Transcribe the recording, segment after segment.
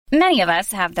Many of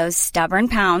us have those stubborn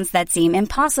pounds that seem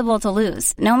impossible to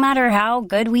lose, no matter how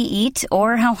good we eat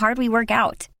or how hard we work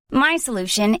out. My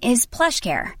solution is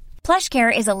PlushCare.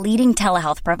 PlushCare is a leading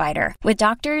telehealth provider with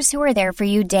doctors who are there for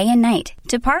you day and night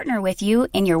to partner with you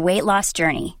in your weight loss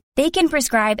journey. They can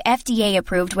prescribe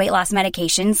FDA-approved weight loss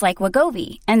medications like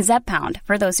Wegovy and Zepbound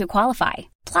for those who qualify.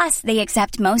 Plus, they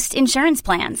accept most insurance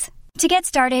plans. To get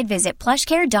started, visit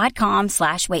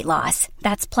plushcare.com/weightloss.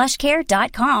 That's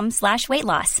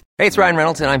plushcare.com/weightloss. Hey, it's Ryan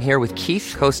Reynolds, and I'm here with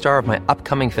Keith, co-star of my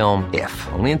upcoming film, If,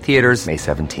 only in theaters May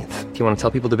 17th. Do you want to tell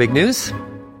people the big news?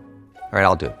 All right,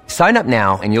 I'll do it. Sign up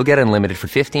now and you'll get unlimited for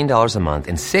 $15 a month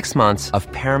and 6 months of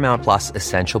Paramount Plus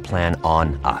Essential Plan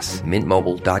on us.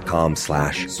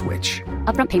 MintMobile.com/switch.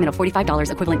 Upfront payment of $45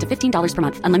 equivalent to $15 per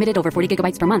month. Unlimited over 40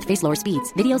 gigabytes per month. Face lower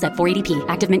speeds. Videos at 480p.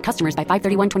 Active Mint customers by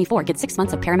 531.24 get 6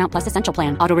 months of Paramount Plus Essential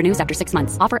Plan. Auto renews after 6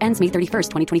 months. Offer ends May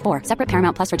 31st, 2024. Separate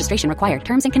Paramount Plus registration required.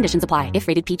 Terms and conditions apply if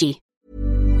rated PG.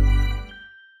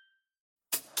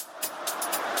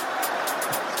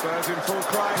 Spurs in full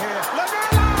cry here.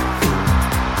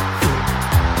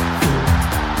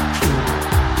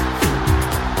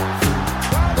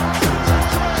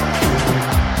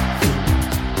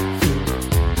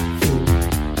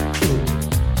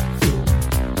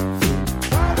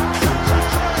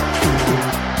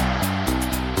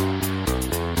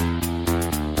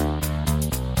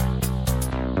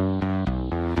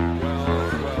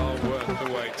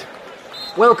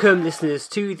 Welcome, listeners,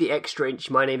 to The Extra Inch.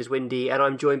 My name is Windy, and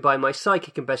I'm joined by my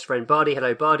sidekick and best friend, Bardi.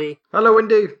 Hello, Bardi. Hello,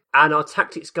 Windy. And our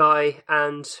tactics guy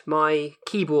and my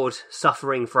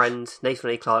keyboard-suffering friend, Nathan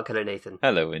A. Clark. Hello, Nathan.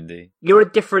 Hello, Windy. You're a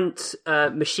different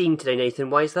machine today, Nathan.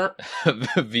 Why is that?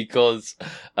 Because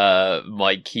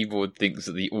my keyboard thinks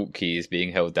that the Alt key is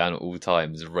being held down at all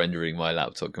times, rendering my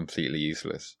laptop completely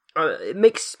useless. It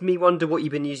makes me wonder what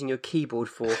you've been using your keyboard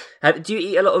for. Do you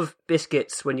eat a lot of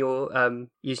biscuits when you're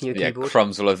using your keyboard? Yeah,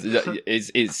 crumbs all over.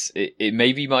 It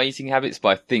may be my eating habits, but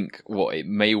I think what it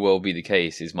may well be the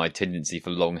case is my tendency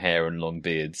for long hair and long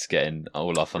beards getting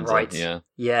all off onto right.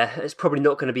 Yeah, it's probably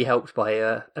not going to be helped by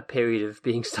a period of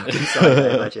being stuck inside,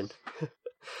 I imagine.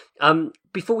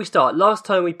 Before we start, last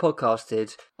time we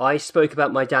podcasted, I spoke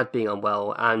about my dad being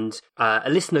unwell, and a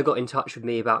listener got in touch with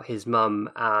me about his mum,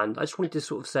 and I just wanted to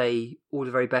sort of say all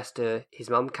the very best to his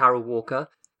mum, Carol Walker.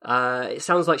 It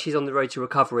sounds like she's on the road to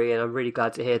recovery, and I'm really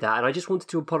glad to hear that. And I just wanted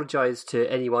to apologise to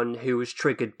anyone who was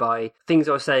triggered by things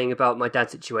I was saying about my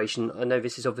dad's situation. I know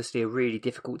this is obviously a really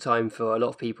difficult time for a lot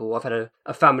of people. I've had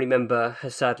a family member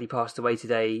has sadly passed away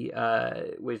today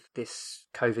with this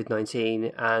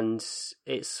COVID-19, and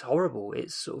it's horrible.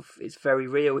 It's very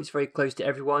real. It's very close to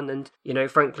everyone, and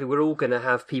frankly, we're all going to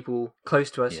have people close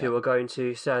to us who are going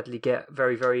to sadly get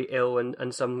very, very ill,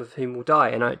 and some of whom will die.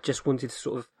 And I just wanted to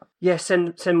sort of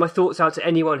send my thoughts out to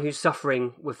anyone who's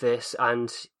suffering with this,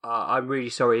 and I'm really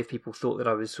sorry if people thought that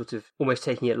I was sort of almost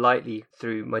taking it lightly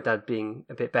through my dad being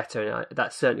a bit better, and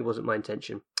that certainly wasn't my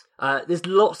intention. There's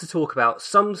lots to talk about,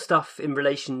 some stuff in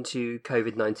relation to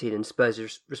COVID-19 and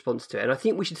Spurs' response to it, and I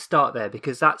think we should start there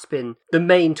because that's been the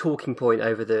main talking point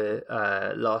over the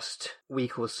last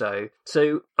week or so.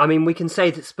 So, I mean, we can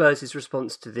say that Spurs'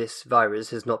 response to this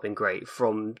virus has not been great,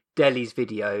 from Delhi's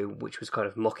video, which was kind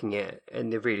of mocking it in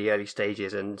the really early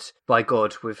stages, and by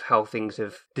God, with how things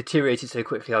have deteriorated so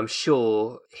quickly, I'm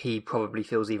sure he probably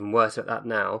feels even worse at that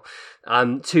now,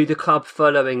 to the club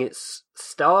furloughing its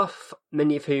staff,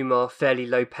 many of whom are fairly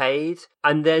low paid,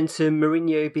 and then to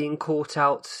Mourinho being caught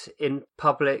out in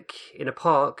public in a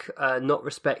park, not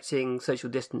respecting social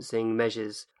distancing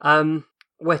measures.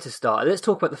 Where to start? Let's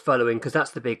talk about the furloughing, because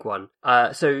that's the big one.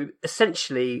 So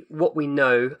essentially, what we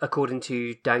know, according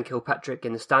to Dan Kilpatrick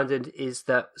in the Standard, is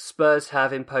that Spurs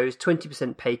have imposed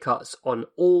 20% pay cuts on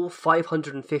all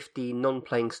 550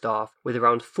 non-playing staff, with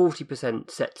around 40%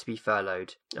 set to be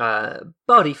furloughed.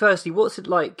 Bardi, firstly, what's it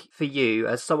like for you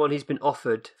as someone who's been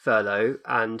offered furlough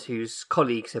and whose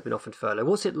colleagues have been offered furlough?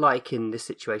 What's it like in this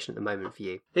situation at the moment for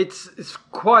you? It's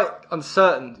quite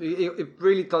uncertain. It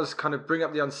really does kind of bring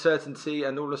up the uncertainty,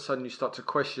 and all of a sudden you start to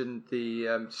question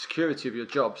the security of your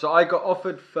job. So I got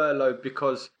offered furlough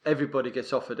because everybody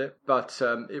gets offered it, but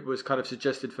it was kind of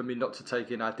suggested for me not to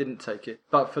take it, and I didn't take it.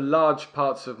 But for large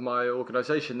parts of my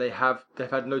organisation, they've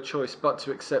had no choice but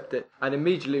to accept it. And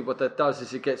immediately what that does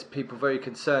is it gets people very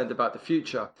concerned about the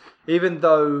future. Even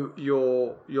though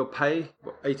your pay,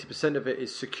 80% of it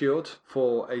is secured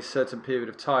for a certain period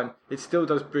of time, it still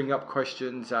does bring up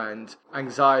questions and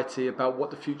anxiety about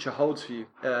what the future holds for you.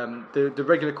 The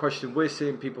regular question we're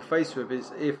seeing people faced with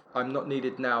is, if I'm not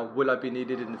needed now, will I be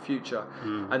needed in the future?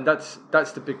 And that's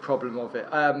the big problem of it.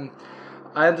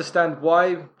 I understand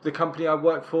why the company I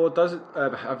work for does it,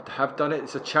 have done it.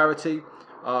 It's a charity.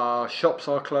 Our shops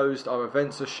are closed, our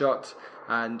events are shut,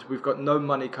 and we've got no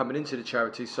money coming into the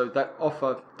charity. So that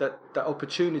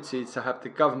opportunity to have the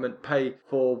government pay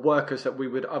for workers that we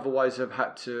would otherwise have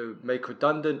had to make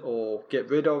redundant or get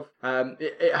rid of,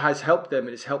 it has helped them,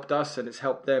 and it's helped us, and it's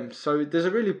helped them. So there's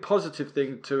a really positive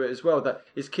thing to it as well, that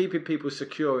it's keeping people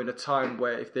secure in a time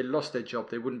where if they lost their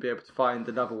job, they wouldn't be able to find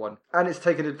another one. And it's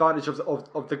taken advantage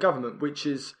of the government, which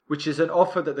is an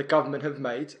offer that the government have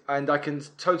made, and I can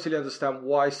totally understand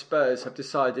why Spurs have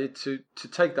decided to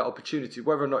take that opportunity.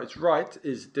 Whether or not it's right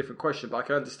is a different question, but I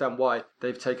can understand why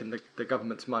they've taken the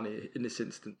government's money in this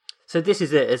instance. So this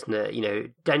is it, isn't it? You know,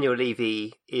 Daniel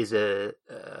Levy is a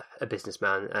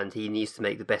businessman, and he needs to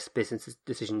make the best business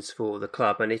decisions for the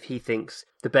club. And if he thinks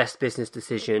the best business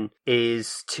decision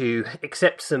is to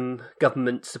accept some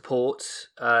government support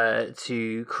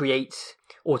to create,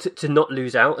 or to not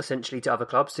lose out essentially to other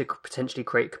clubs, to potentially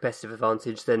create competitive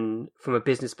advantage, then from a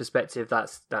business perspective,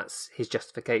 that's his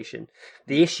justification.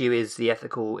 The issue is the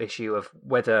ethical issue of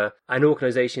whether an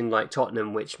organisation like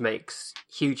Tottenham, which makes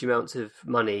huge amounts of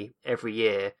money every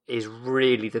year, is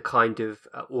really the kind of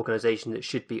organisation that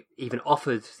should be even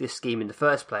offered this scheme in the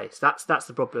first place. That's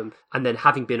the problem. And then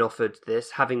having been offered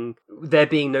this, there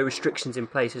being no restrictions in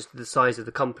place as to the size of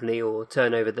the company or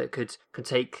turnover that could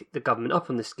take the government up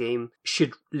on the scheme,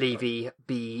 should Levy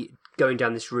be going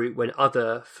down this route when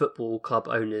other football club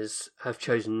owners have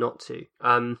chosen not to?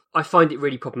 I find it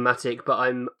really problematic, but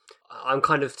I'm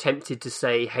kind of tempted to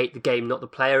say hate the game, not the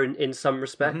player in some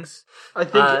respects.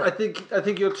 Mm-hmm. I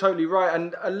think you're totally right,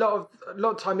 and a lot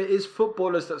of time it is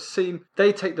footballers that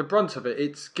they take the brunt of it.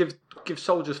 It's give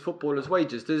soldiers footballers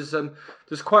wages.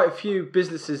 There's quite a few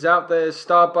businesses out there,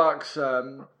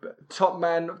 Starbucks,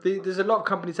 Topman. There's a lot of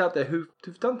companies out there who've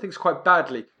done things quite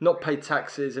badly, not paid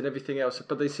taxes and everything else,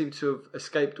 but they seem to have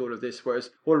escaped all of this, whereas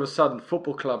all of a sudden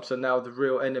football clubs are now the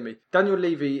real enemy. Daniel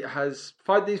Levy has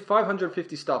these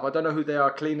 550 staff. I don't know who they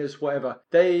are, cleaners, whatever.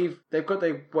 They've got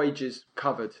their wages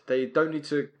covered. They don't need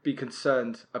to be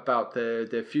concerned about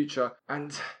their future.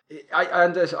 And I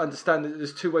understand that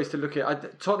there's two ways to look at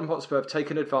it. Tottenham Hotspur have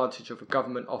taken advantage of a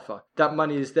government offer. That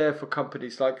money is there for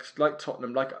companies like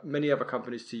Tottenham, like many other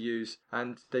companies to use,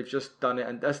 and they've just done it.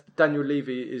 And that's Daniel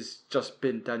Levy is just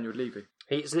been Daniel Levy.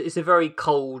 It's a very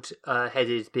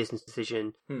cold-headed business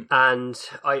decision, and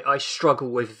I struggle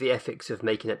with the ethics of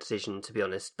making that decision, to be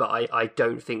honest. But I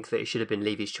don't think that it should have been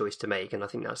Levy's choice to make, and I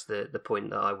think that's the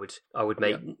point that I would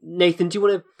make. Yeah. Nathan, do you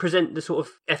want to present the sort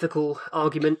of ethical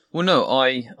argument? Well, no,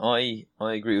 I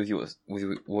agree with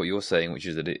what you're saying, which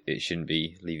is that it shouldn't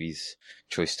be Levy's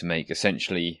choice to make.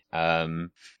 Essentially,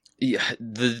 the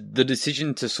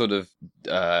decision to sort of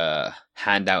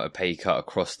hand out a pay cut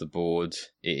across the board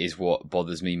is what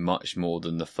bothers me much more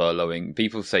than the furloughing.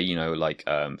 People say,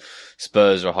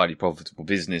 Spurs are a highly profitable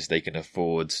business. They can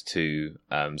afford to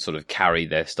sort of carry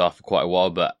their staff for quite a while,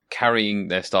 but carrying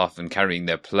their staff and carrying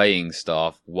their playing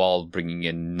staff while bringing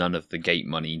in none of the gate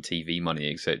money, TV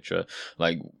money, etc.,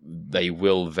 they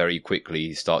will very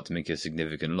quickly start to make a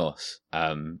significant loss.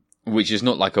 Which is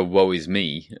not like a woe is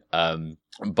me,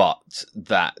 but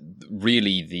that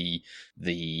really the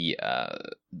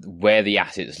where the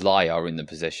assets lie are in the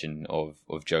possession of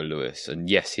Joe Lewis. And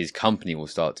yes, his company will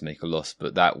start to make a loss,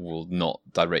 but that will not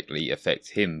directly affect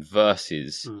him,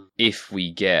 versus if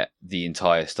we get the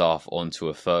entire staff onto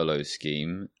a furlough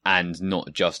scheme, and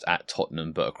not just at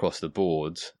Tottenham but across the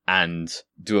board, and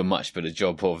do a much better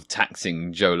job of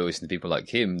taxing Joe Lewis and people like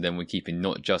him, then we're keeping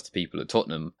not just people at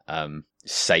Tottenham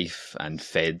safe and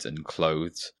fed and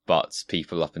clothed, but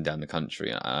people up and down the country.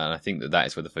 And I think that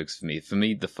is where the focus for me. For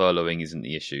me, the furloughing isn't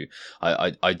the issue.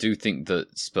 I do think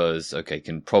that Spurs,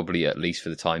 can probably, at least for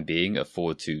the time being,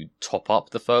 afford to top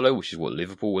up the furlough, which is what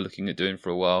Liverpool were looking at doing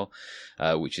for a while,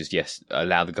 which is, yes,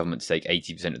 allow the government to take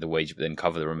 80% of the wage, but then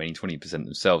cover the remaining 20%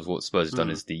 themselves. What Spurs has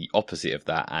done is the opposite of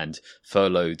that, and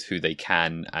furloughed who they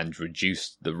can and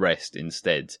reduced the rest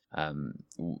instead.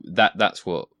 That's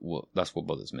what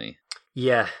bothers me.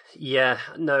 Yeah.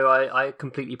 No, I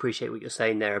completely appreciate what you're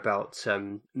saying there about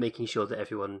making sure that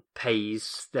everyone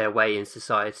pays their way in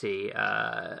society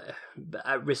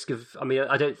at risk of... I mean,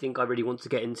 I don't think I really want to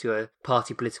get into a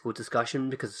party political discussion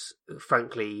because,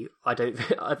 frankly, I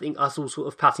think us all sort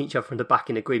of patting each other on the back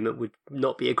in agreement would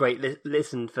not be a great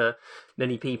listen for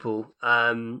many people.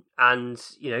 And,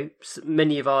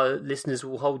 many of our listeners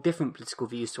will hold different political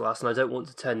views to us, and I don't want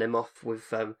to turn them off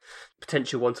with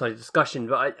potential one-sided discussion.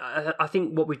 But I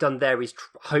think what we've done there is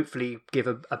hopefully give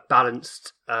a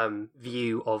balanced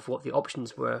view of what the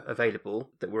options were available,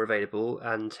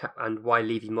 and why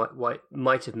Levy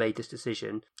might have made this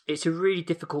decision. It's a really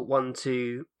difficult one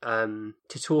to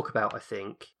talk about, I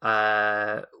think,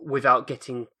 without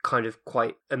getting kind of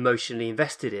quite emotionally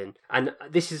invested in. And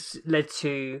this has led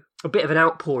to a bit of an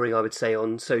outpouring, I would say,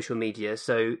 on social media.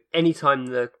 So anytime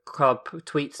the club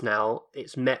tweets now,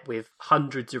 it's met with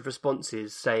hundreds of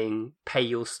responses saying, pay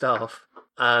your staff.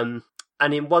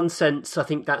 And in one sense, I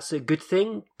think that's a good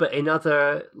thing, but in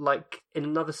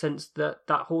another sense,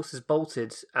 that horse is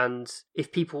bolted. And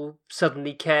if people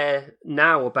suddenly care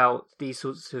now about these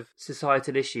sorts of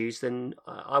societal issues, then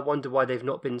I wonder why they've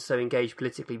not been so engaged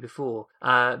politically before.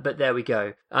 But there we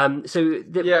go. Sorry,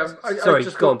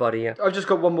 go on, buddy. Yeah, I've just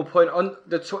got one more point on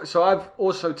so I've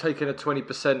also taken a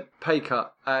 20% pay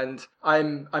cut, and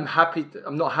I'm happy.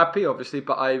 I'm not happy, obviously,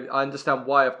 but I understand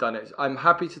why I've done it. I'm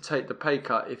happy to take the pay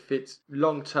cut if it's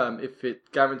long term, if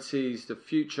it guarantees the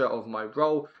future of my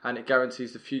role and it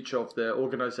guarantees the future of the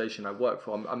organisation I work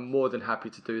for. I'm more than happy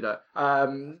to do that.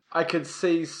 I can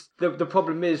see the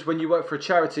problem is when you work for a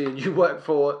charity and you work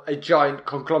for a giant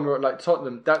conglomerate like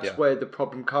Tottenham, that's where the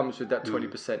problem comes with that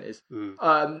 20% is.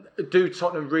 Do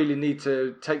Tottenham really need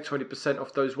to take 20%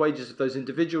 off those wages of those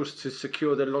individuals to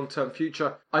secure their long-term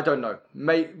future? I don't know.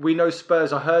 We know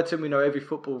Spurs are hurting. We know every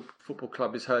football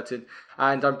club is hurting.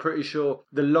 And I'm pretty sure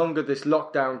the longer this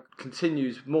lockdown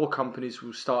continues, more companies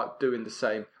will start doing the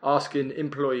same, asking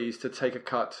employees to take a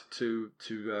cut to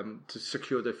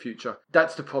secure their future.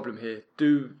 That's the problem here.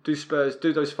 Do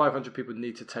those 500 people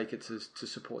need to take it to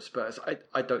support Spurs?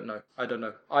 I don't know.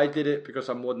 I did it because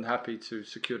I'm more than happy to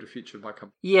secure the future of my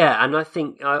company. Yeah, and I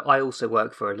think I also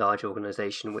work for a large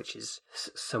organisation which is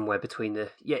somewhere between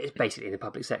it's basically in the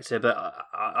public sector, but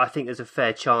I think there's a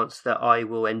fair chance that I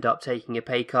will end up taking a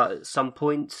pay cut at some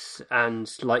point,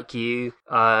 and like you,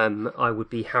 I would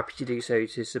be happy to do so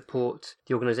to support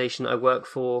the organisation I work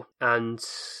for and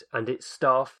its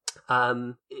staff.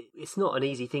 It's not an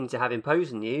easy thing to have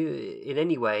imposed on you in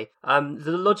any way.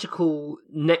 The logical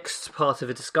next part of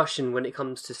a discussion when it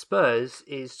comes to Spurs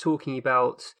is talking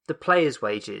about the players'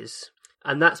 wages,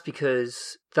 and that's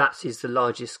because that is the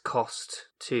largest cost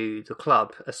to the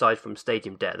club, aside from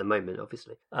stadium debt at the moment,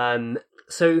 obviously.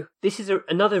 So this is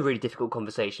another really difficult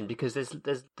conversation because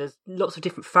there's lots of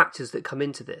different factors that come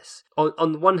into this.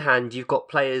 On the one hand, you've got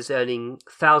players earning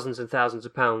thousands and thousands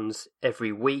of pounds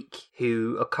every week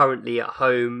who are currently at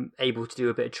home, able to do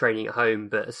a bit of training at home,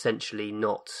 but essentially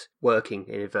not working,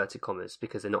 in inverted commas,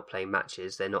 because they're not playing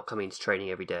matches, they're not coming to training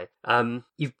every day.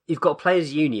 You've got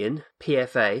Players Union,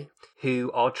 PFA,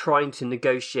 who are trying to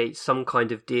negotiate some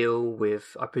kind of deal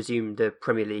with, I presume, the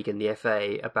Premier League and the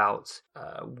FA about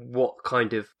what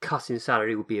kind of cut in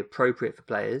salary would be appropriate for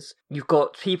players. You've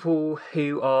got people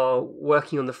who are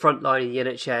working on the front line in the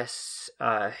NHS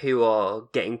who are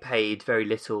getting paid very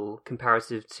little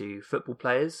comparative to football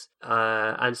players.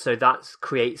 And so that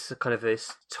creates a kind of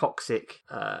this toxic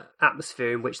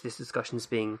atmosphere in which this discussion is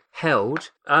being held.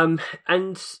 And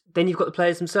then you've got the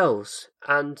players themselves.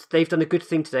 And they've done a good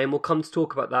thing today, and we'll come to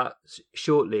talk about that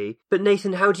shortly. But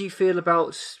Nathan, how do you feel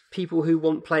about people who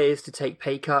want players to take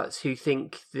pay cuts, who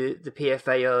think the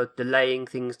PFA are delaying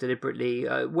things deliberately?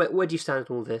 Where do you stand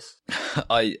on all this?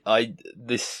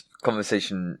 This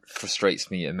conversation frustrates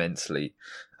me immensely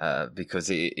because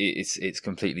it's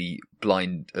completely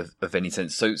blind of any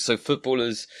sense. So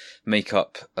footballers make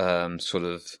up sort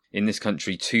of in this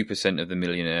country 2% of the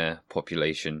millionaire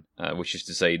population, which is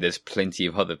to say there's plenty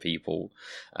of other people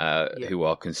who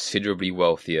are considerably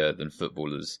wealthier than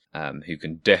footballers, who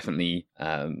can definitely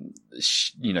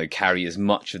carry as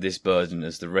much of this burden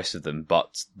as the rest of them.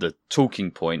 But the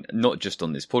talking point, not just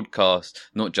on this podcast,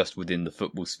 not just within the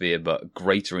football sphere, but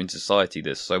greater in society,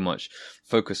 there's so much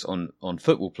focus on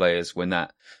football players when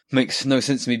that makes no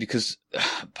sense to me, because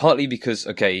partly because,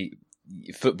 okay,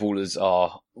 footballers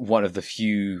are one of the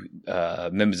few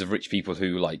members of rich people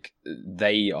who, like,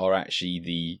 they are actually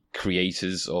the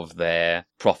creators of their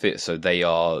profit. So they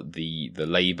are the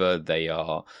labor, they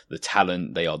are the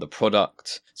talent, they are the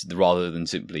product, rather than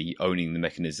simply owning the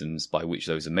mechanisms by which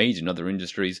those are made in other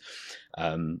industries.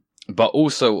 But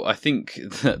also, I think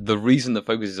that the reason the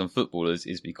focus is on footballers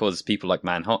is because people like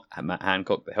Matt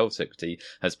Hancock, the health secretary,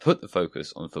 has put the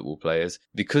focus on football players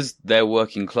because they're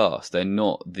working class. They're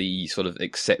not the sort of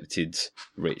accepted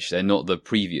rich. They're not the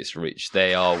previous rich.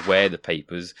 They are where the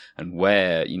papers and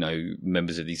where,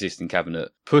 members of the existing cabinet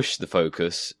push the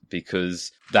focus,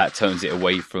 because that turns it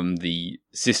away from the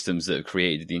systems that have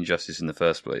created the injustice in the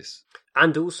first place.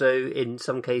 And also, in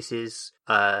some cases,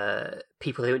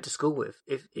 people they went to school with.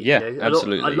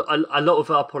 Absolutely. A lot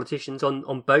of our politicians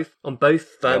on both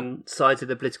sides of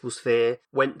the political sphere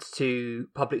went to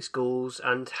public schools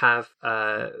and have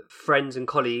friends and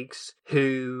colleagues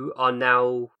who are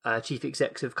now chief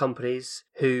execs of companies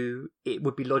who it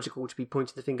would be logical to be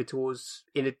pointing the finger towards,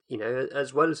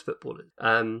 as well as footballers.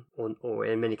 Or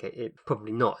in many cases,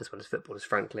 probably not as well as footballers,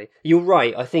 frankly. You're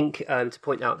right, I think, to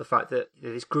point out the fact that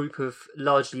this group of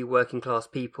largely working class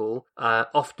people,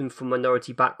 often from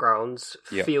minority backgrounds,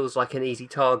 feels like an easy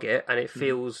target, and it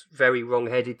feels very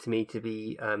wrong-headed to me to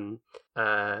be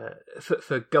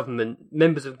for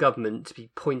members of government to be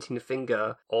pointing the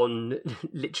finger on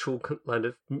literal kind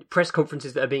of press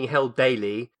conferences that are being held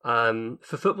daily.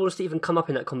 For footballers to even come up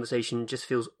in that conversation just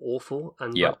feels awful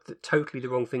and like totally the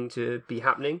wrong thing to be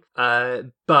happening.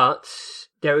 But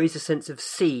there is a sense of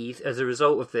seethe as a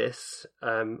result of this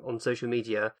on social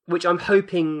media, which I'm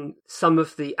hoping some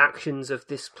of the actions of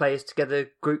this Players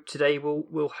Together group today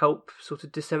will help sort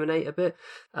of disseminate a bit.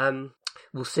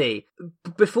 We'll see.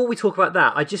 Before we talk about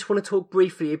that, I just want to talk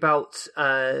briefly about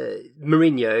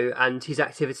Mourinho and his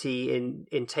activity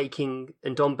in taking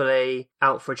Ndombele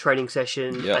out for a training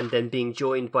session and then being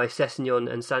joined by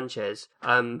Sessegnon and Sanchez.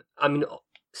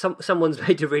 Someone's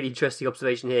made a really interesting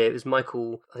observation here. It was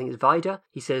Michael, I think it's Vida.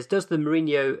 He says, does the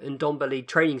Mourinho and Ndombele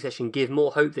training session give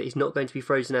more hope that he's not going to be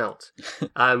frozen out?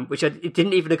 It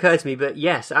didn't even occur to me, but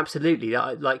yes, absolutely.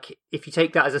 Like, if you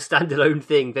take that as a standalone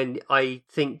thing, then I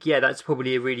think, that's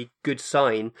probably a really good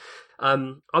sign.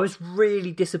 I was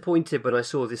really disappointed when I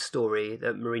saw this story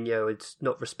that Mourinho had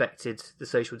not respected the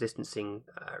social distancing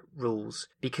rules,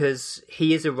 because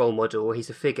he is a role model, he's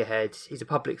a figurehead, he's a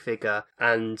public figure,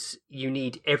 and you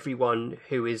need everyone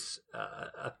who is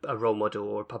a role model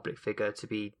or a public figure to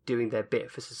be doing their bit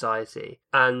for society.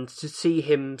 And to see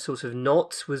him sort of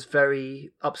not was very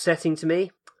upsetting to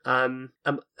me.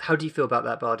 How do you feel about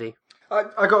that, Bardi?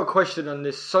 I got a question on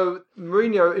this. So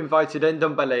Mourinho invited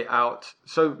Ndombele out.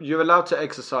 So you're allowed to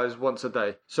exercise once a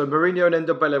day. So Mourinho and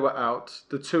Ndombele were out,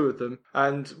 the two of them,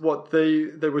 and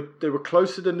they were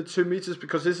closer than the 2 meters,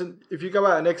 because if you go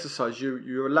out and exercise,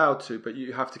 you're allowed to, but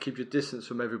you have to keep your distance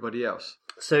from everybody else.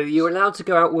 So you're allowed to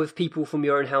go out with people from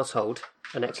your own household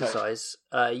and exercise.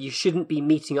 Okay. You shouldn't be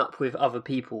meeting up with other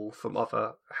people from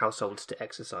other households to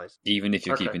exercise, even if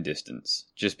you're keeping distance.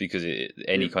 Just because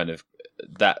any kind of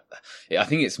that, I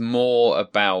think it's more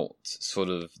about sort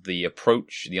of the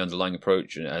approach, the underlying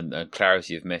approach, and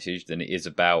clarity of message than it is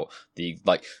about the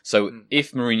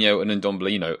if Mourinho and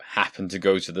Ndombele, happen to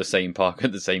go to the same park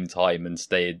at the same time and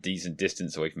stay a decent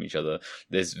distance away from each other,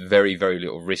 there's very, very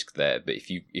little risk there. But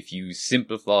if you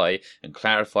simplify and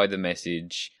clarify the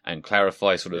message and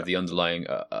clarify sort of the underlying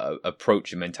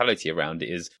approach and mentality around it,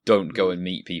 is don't go and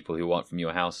meet people who aren't from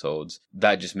your households.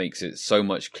 That just makes it so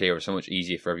much clearer, so much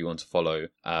easier for everyone to follow.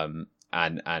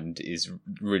 And is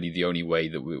really the only way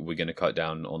that we're going to cut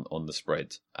down on the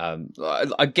spread.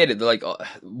 I get it. Like,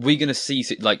 we're going to see,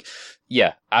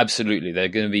 absolutely. There are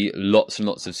going to be lots and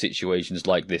lots of situations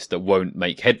like this that won't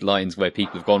make headlines, where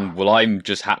people have gone, well, I'm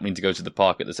just happening to go to the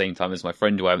park at the same time as my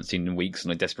friend who I haven't seen in weeks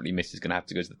and I desperately miss, is going to have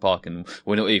to go to the park, and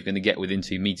we're not even going to get within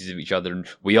 2 meters of each other, and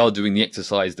we are doing the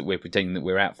exercise that we're pretending that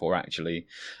we're out for, actually.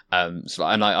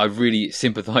 I really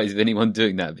sympathise with anyone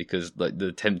doing that, because like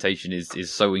the temptation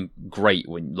is so great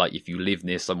when, like, if you live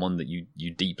near someone that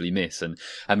you deeply miss, and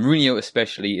Mourinho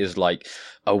especially is like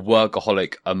a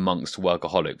workaholic amongst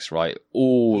workaholics, right?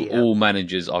 All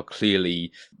managers are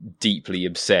clearly deeply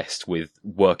obsessed with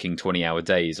working 20-hour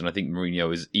days, and I think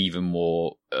Mourinho is even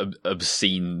more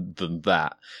obscene than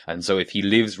that. And so if he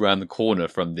lives around the corner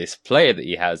from this player that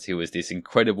he has, who is this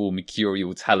incredible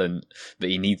mercurial talent that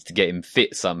he needs to get him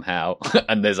fit somehow,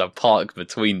 and there's a park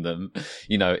between them,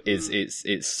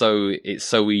 it's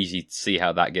so easy to see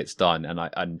how that gets done. And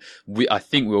I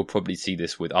think we'll probably see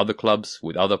this with other clubs,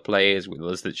 with other players, with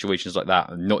other situations like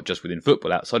that, and not just within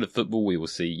football. Outside of football, we will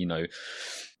see,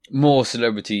 more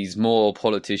celebrities, more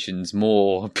politicians,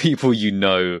 more people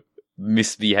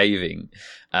misbehaving.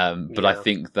 But I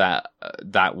think that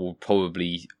will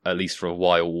probably, at least for a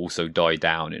while, also die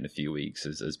down in a few weeks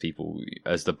as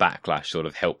the backlash sort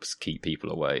of helps keep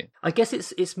people away. I guess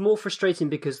it's more frustrating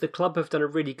because the club have done a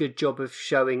really good job of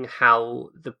showing how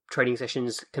the training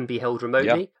sessions can be held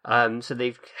remotely. So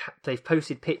they've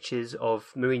posted pictures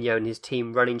of Mourinho and his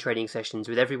team running training sessions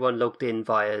with everyone logged in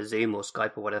via Zoom or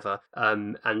Skype or whatever,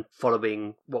 and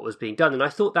following what was being done. And I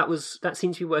thought that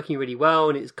seemed to be working really well,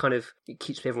 and it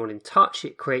keeps everyone in touch.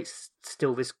 It creates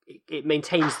still this, it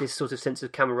maintains this sort of sense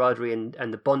of camaraderie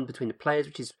and the bond between the players,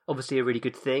 which is obviously a really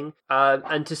good thing.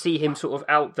 And to see him sort of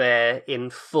out there in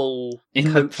full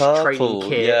coach training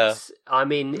kit, I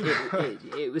mean,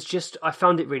 it was just, I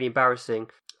found it really embarrassing.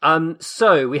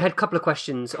 So we had a couple of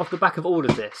questions off the back of all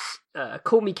of this.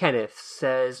 Call Me Kenneth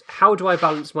says, how do I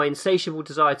balance my insatiable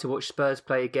desire to watch Spurs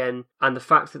play again and the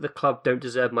fact that the club don't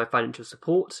deserve my financial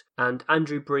support? And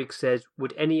Andrew Briggs says,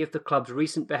 would any of the club's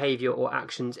recent behaviour or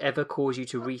actions ever cause you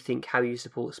to rethink how you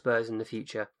support Spurs in the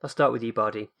future? I'll start with you,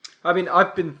 Bardi. I mean,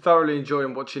 I've been thoroughly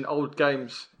enjoying watching old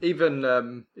games, even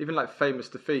like famous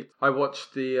defeat. I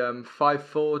watched the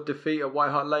 5-4 defeat at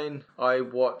White Hart Lane. I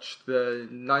watched the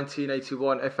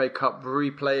 1981 FA Cup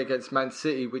replay against Man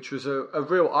City, which was a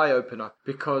real eye-opener,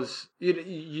 because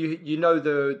you know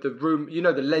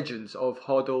the legends of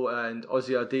Hoddle and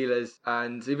Ozzy Ardiles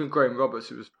and even Graham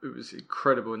Roberts. It was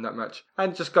incredible in that match.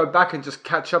 And just go back and just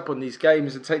catch up on these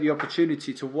games and take the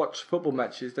opportunity to watch football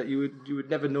matches that you would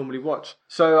never normally watch.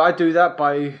 So I do that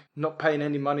by not paying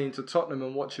any money into Tottenham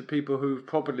and watching people who've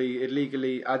probably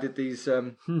illegally added these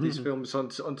films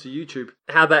onto YouTube.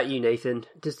 How about you, Nathan?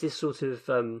 Does this sort of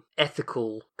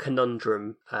ethical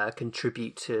conundrum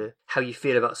contribute to how you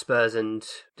feel about Spurs, and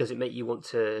does it make you want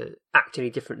to act any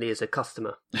differently as a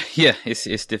customer? Yeah,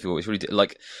 it's difficult. It's really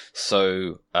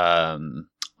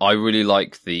I really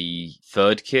like the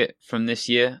third kit from this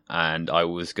year, and I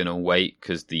was going to wait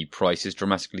because the prices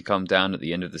dramatically come down at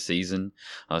the end of the season.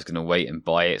 I was going to wait and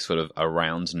buy it sort of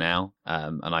around now.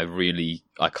 And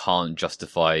I can't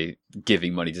justify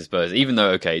giving money to Spurs, even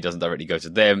though, okay, it doesn't directly go to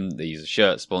them. They use a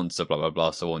shirt sponsor, blah, blah, blah,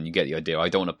 so on. You get the idea. I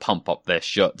don't want to pump up their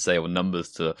shirt sale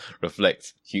numbers to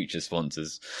reflect future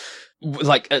sponsors.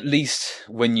 Like, at least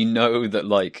when you know that,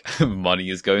 like, money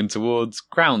is going towards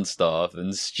ground staff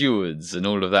and stewards and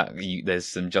all of that, there's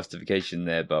some justification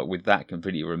there. But with that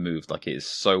completely removed, like, it is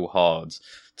so hard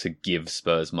to give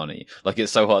Spurs money. Like,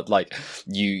 it's so hard. Like,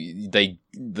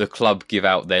 the club give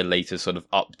out their latest sort of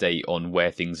update on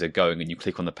where things are going, and you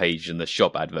click on the page and the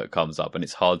shop advert comes up, and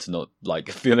it's hard to not,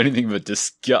 like, feel anything but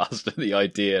disgust at the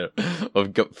idea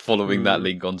of following that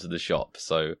link onto the shop.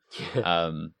 So,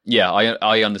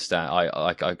 I understand.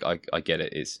 I get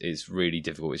it. It's really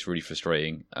difficult. It's really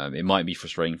frustrating. It might be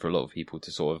frustrating for a lot of people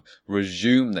to sort of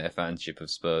resume their fanship of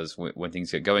Spurs when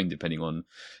things get going, depending on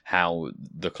how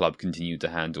the club continue to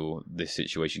handle this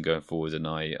situation going forward. And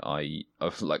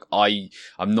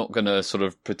I'm not going to sort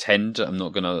of pretend. I'm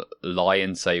not going to lie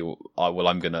and say,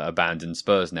 I'm going to abandon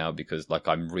Spurs now, because, like,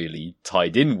 I'm really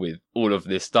tied in with all of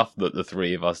this stuff that the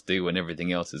three of us do and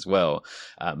everything else as well.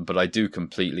 But I do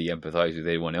completely empathise with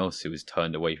anyone else who has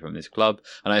turned away from this club.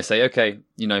 And I say, okay,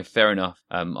 fair enough.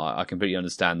 I completely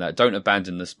understand that. Don't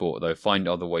abandon the sport, though. Find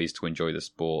other ways to enjoy the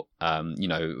sport.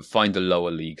 Find a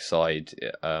lower league side.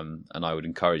 And I would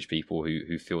encourage people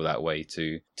who feel that way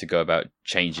to go about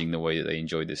changing the way that they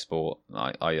enjoy this sport.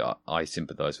 I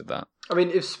sympathise with that. I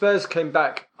mean, if Spurs came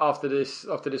back after this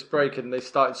break and they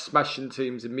started smashing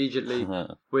teams immediately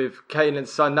with Kane and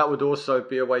Son, that would also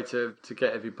be a way to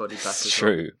get everybody back. It's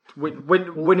true.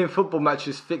 Winning football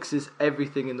matches fixes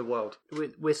everything in the world.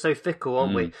 We're so fickle,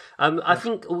 aren't we? I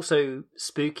think also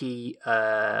Spooky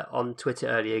on Twitter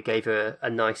earlier gave a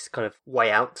nice kind of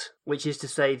way out, which is to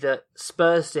say that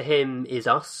Spurs to him is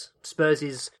us. Spurs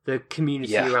is the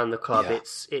community around the club. Yeah.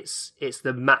 It's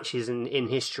the matches in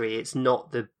history. It's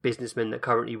not the businessmen that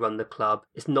currently run the club.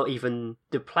 It's not even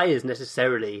the players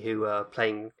necessarily who are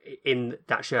playing in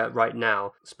that shirt right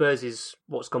now. Spurs is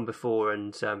what's gone before,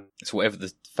 and it's whatever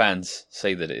the fans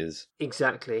say that it is.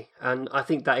 Exactly, and I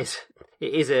think that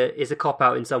is a cop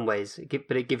out in some ways,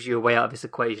 but it gives you a way out of this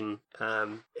equation.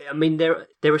 I mean, there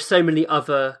are so many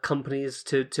other companies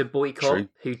to boycott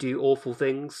who do awful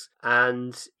things,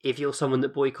 and if you're someone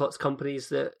that boycotts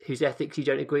companies whose ethics you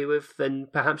don't agree with, then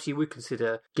perhaps you would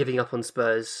consider giving up on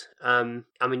Spurs. I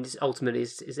mean, ultimately,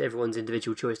 it's everyone's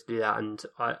individual choice to do that, and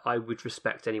I would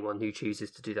respect anyone who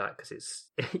chooses to do that, because it's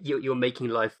you're making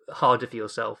life harder for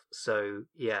yourself. So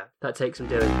yeah, that takes some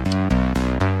doing.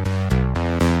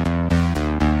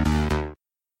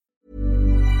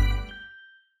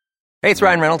 Hey, it's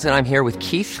Ryan Reynolds, and I'm here with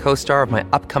Keith, co-star of my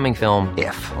upcoming film,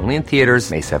 If, only in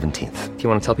theaters May 17th. Do you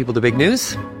want to tell people the big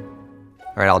news?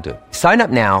 All right, I'll do it. Sign up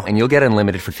now and you'll get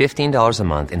unlimited for $15 a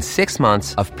month and 6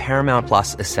 months of Paramount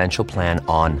Plus Essential Plan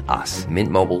on us.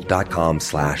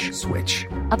 MintMobile.com/switch.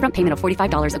 Upfront payment of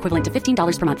 $45 equivalent to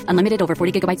 $15 per month. Unlimited over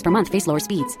 40 gigabytes per month. Face lower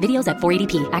speeds. Videos at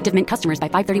 480p. Active Mint customers by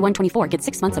 531.24 get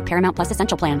 6 months of Paramount Plus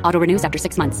Essential Plan. Auto renews after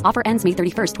 6 months. Offer ends May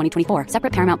 31st, 2024.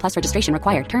 Separate Paramount Plus registration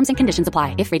required. Terms and conditions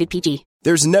apply if rated PG.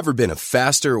 There's never been a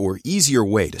faster or easier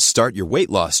way to start your weight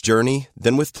loss journey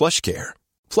than with PlushCare.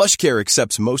 PlushCare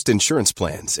accepts most insurance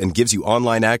plans and gives you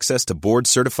online access to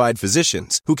board-certified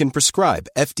physicians who can prescribe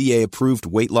FDA-approved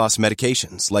weight loss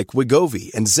medications like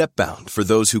Wegovy and Zepbound for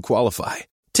those who qualify.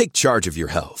 Take charge of your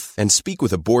health and speak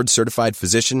with a board-certified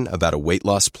physician about a weight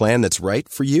loss plan that's right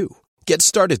for you. Get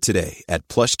started today at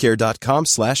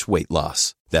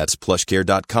plushcare.com/weight-loss. That's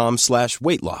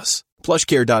plushcare.com/weight-loss.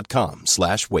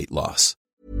 plushcare.com/weight-loss.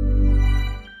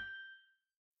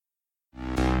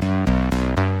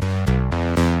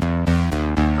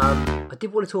 I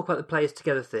did want to talk about the players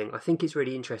together thing. I think it's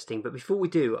really interesting. But before we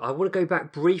do, I want to go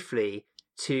back briefly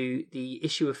to the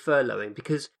issue of furloughing,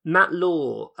 because Matt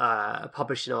Law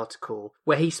published an article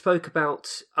where he spoke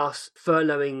about us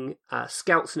furloughing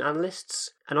scouts and analysts.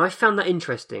 And I found that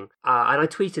interesting, and I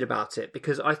tweeted about it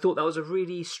because I thought that was a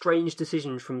really strange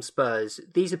decision from Spurs.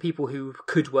 These are people who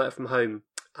could work from home,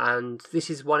 and this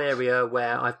is one area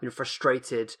where I've been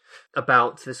frustrated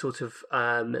about the sort of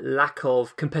lack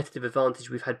of competitive advantage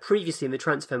we've had previously in the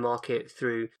transfer market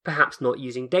through perhaps not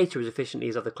using data as efficiently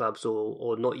as other clubs,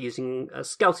 or not using a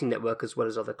scouting network as well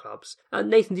as other clubs.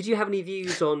 Nathan, did you have any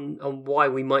views on why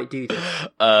we might do this?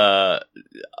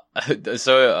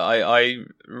 So I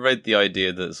read the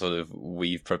idea that sort of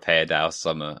we've prepared our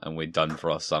summer and we're done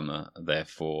for our summer,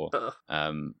 therefore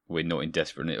we're not in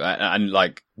desperate need. And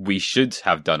like, we should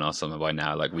have done our summer by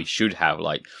now. Like, we should have,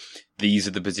 like, these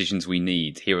are the positions we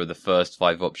need. Here are the first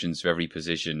 5 options for every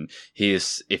position.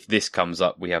 Here's, if this comes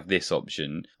up, we have this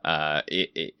option.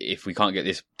 If we can't get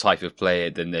this type of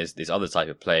player, then there's this other type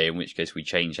of player, in which case we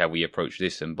change how we approach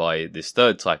this and buy this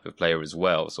third type of player as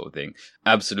well, sort of thing.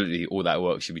 Absolutely, all that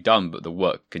work should be done, but the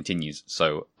work continues.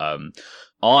 So,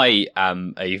 I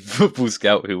am a football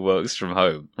scout who works from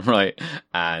home, right?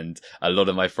 And a lot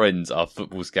of my friends are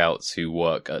football scouts who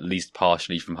work at least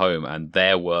partially from home, and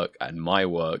their work and my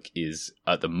work is,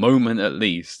 at the moment at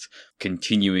least,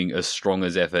 continuing as strong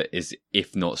as ever, is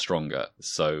if not stronger.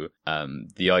 So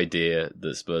the idea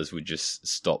that Spurs would just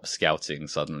stop scouting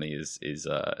suddenly is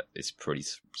pretty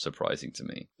surprising to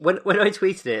me. When I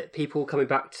tweeted it, people coming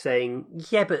back saying,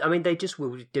 "Yeah, but I mean, they just will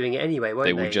be doing it anyway, won't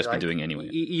they? They will just be doing it anyway.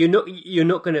 You're not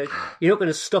going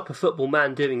to stop a football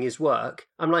man doing his work."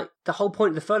 I'm like, the whole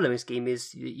point of the furloughing scheme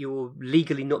is you're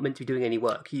legally not meant to be doing any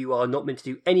work. You are not meant to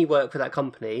do any work for that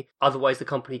company, otherwise the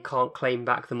company can't claim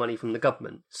back the money from the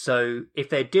government. So if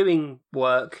they're doing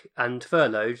work and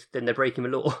furloughed, then they're breaking the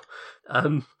law.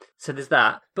 So there's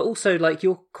that. But also, like,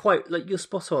 you're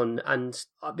spot on, and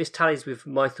this tallies with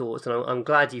my thoughts, and I'm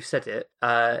glad you've said it.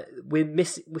 We're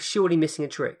surely missing a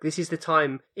trick. This is the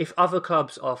time, if other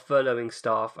clubs are furloughing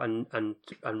staff and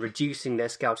reducing their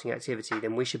scouting activity,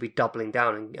 then we should be doubling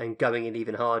down and going in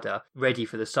even harder, ready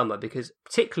for the summer, because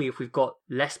particularly if we've got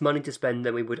less money to spend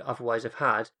than we would otherwise have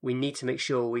had, we need to make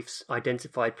sure we've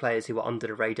identified players who are under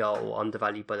the radar or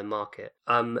undervalued by the market.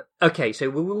 Okay,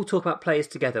 so we will talk about players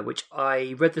together, which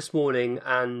I read this morning,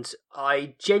 and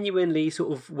I genuinely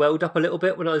sort of welled up a little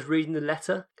bit when I was reading the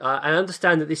letter. I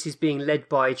understand that this is being led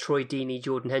by Troy Deeney,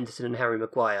 Jordan Henderson and Harry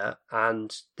Maguire,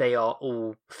 and they are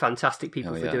all fantastic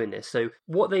people for doing this. So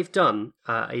what they've done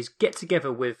is get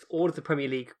together with all of the Premier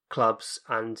League clubs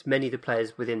and many of the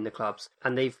players within the clubs,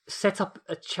 and they've set up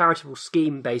a charitable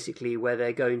scheme basically where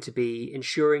they're going to be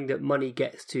ensuring that money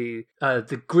gets to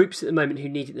the groups at the moment who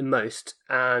need it the most,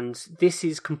 and this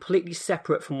is completely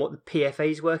separate from what the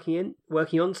PFA is working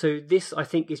on. So this, I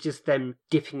think, is just them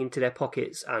dipping into their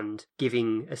pockets and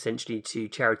giving essentially to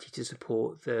charity to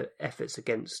support the efforts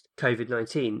against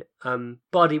COVID-19.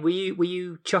 Bardi, were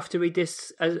you chuffed to read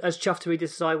this, as chuffed to read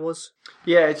this as I was?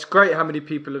 Yeah, it's great how many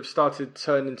people have started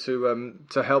turning to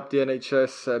help the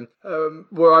NHS.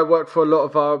 Where I work for, a lot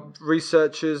of our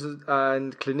researchers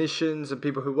and clinicians and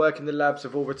people who work in the labs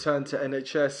have all returned to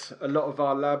NHS. A lot of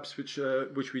our labs, which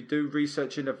we do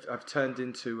research in, have turned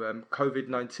into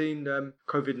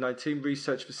COVID-19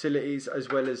 research facilities, as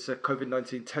well as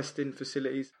COVID-19 testing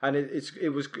facilities. And it's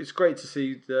great to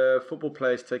see the football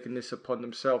players taking this upon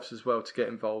themselves as well to get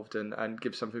involved and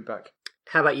give something back.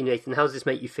 How about you, Nathan? How does this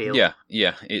make you feel?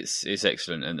 Yeah, it's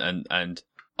excellent, and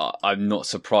I'm not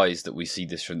surprised that we see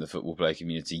this from the football player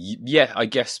community. Yeah, I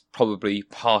guess probably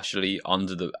partially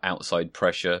under the outside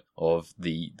pressure of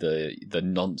the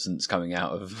nonsense coming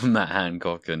out of Matt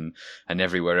Hancock and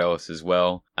everywhere else as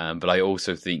well. But I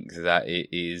also think that it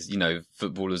is,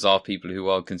 footballers are people who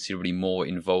are considerably more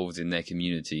involved in their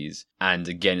communities. And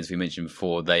again, as we mentioned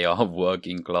before, they are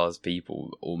working class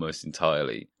people almost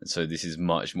entirely. And so this is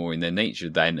much more in their nature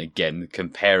than, again,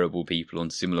 comparable people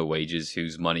on similar wages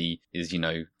whose money is,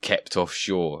 kept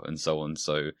offshore and so on.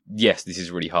 So yes, this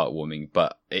is really heartwarming,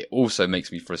 but it also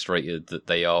makes me frustrated that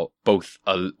they are both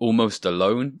almost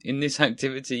alone in this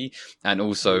activity and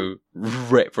also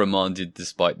reprimanded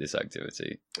despite this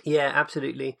activity. Yeah,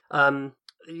 absolutely.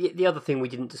 The other thing we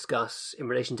didn't discuss in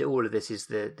relation to all of this is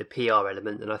the PR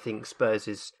element, and I think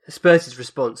Spurs'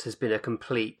 response has been a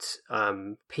complete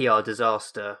PR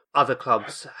disaster. Other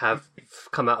clubs have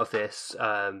come out of this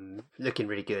looking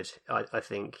really good, I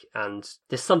think, and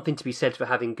there's something to be said for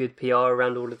having good PR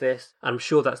around all of this. I'm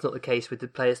sure that's not the case with the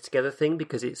Players Together thing,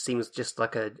 because it seems just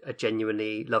like a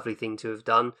genuinely lovely thing to have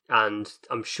done, and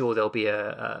I'm sure there'll be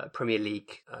a Premier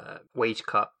League wage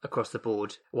cut across the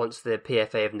board once the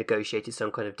PFA have negotiated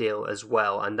some kind of deal as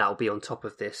well, and that'll be on top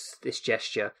of this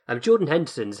gesture. Jordan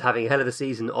Henderson's having a hell of a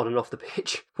season on and off the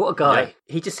pitch. What a guy. Yeah.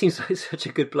 He just seems like such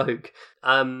a good bloke.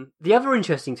 The other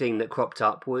interesting thing that cropped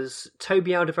up was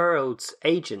Toby Alderweireld's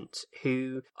agent,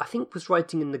 who I think was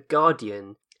writing in The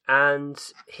Guardian, and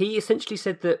he essentially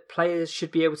said that players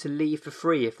should be able to leave for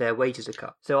free if their wages are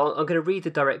cut. So I'm going to read the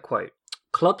direct quote.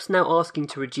 Clubs now asking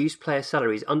to reduce player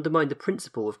salaries undermine the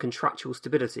principle of contractual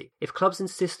stability. If clubs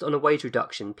insist on a wage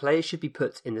reduction, players should be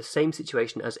put in the same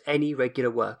situation as any regular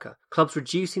worker. Clubs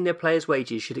reducing their players'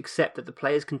 wages should accept that the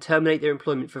players can terminate their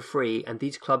employment for free, and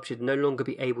these clubs should no longer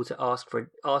be able to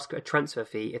ask a transfer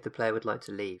fee if the player would like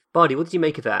to leave. Bardi, what did you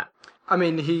make of that? I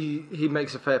mean, he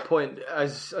makes a fair point.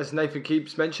 As Nathan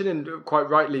keeps mentioning, quite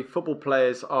rightly, football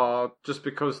players are, just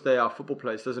because they are football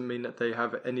players doesn't mean that they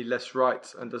have any less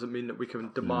rights and doesn't mean that we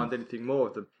can demand anything more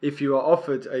of them. If you are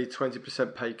offered a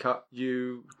 20% pay cut,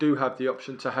 you do have the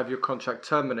option to have your contract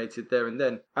terminated there and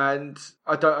then. And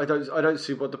I don't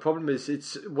see what the problem is.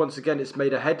 It's once again, it's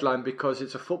made a headline because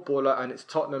it's a footballer and it's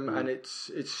Tottenham and it's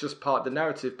just part of the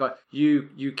narrative. But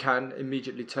you can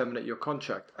immediately terminate your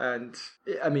contract, and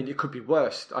I mean, it could be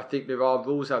worse. I think there are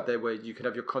rules out there where you can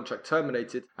have your contract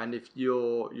terminated, and if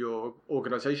your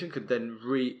organisation could then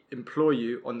re-employ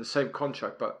you on the same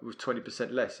contract but with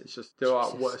 20% less. It's just there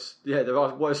are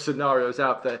worse scenarios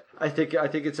out there. I think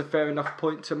it's a fair enough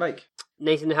point to make.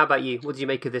 Nathan, how about you? What do you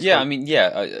make of this? Yeah, one? I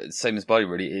mean, same as Buddy,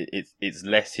 really. It's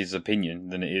less his opinion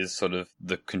than it is sort of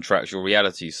the contractual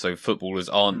reality. So footballers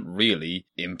aren't really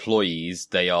employees;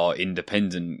 they are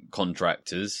independent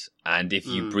contractors. And if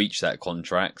you breach that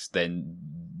contract, then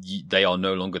they are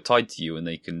no longer tied to you and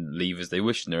they can leave as they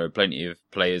wish. And there are plenty of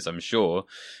players, I'm sure,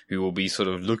 who will be sort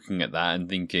of looking at that and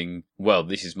thinking, well,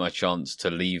 this is my chance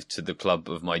to leave to the club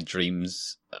of my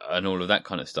dreams and all of that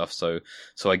kind of stuff. So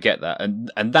I get that.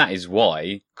 And that is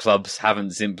why clubs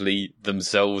haven't simply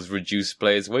themselves reduced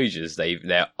players' wages.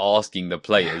 They're asking the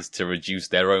players to reduce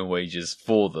their own wages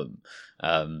for them.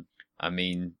 I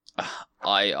mean,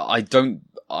 I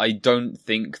don't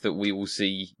think that we will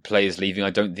see players leaving.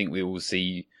 I don't think we will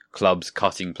see clubs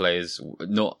cutting players,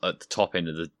 not at the top end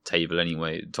of the table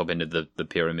anyway, top end of the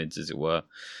pyramids, as it were.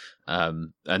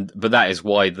 But that is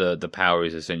why the power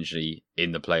is essentially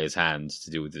in the players' hands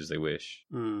to do with as they wish.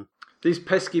 These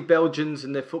pesky Belgians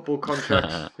and their football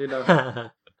contracts,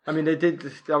 I mean, they did.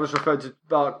 I was referred to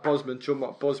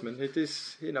Jean-Marc Bosman. It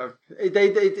is,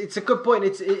 it's a good point.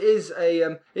 It's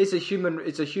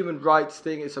a human rights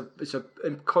thing. It's a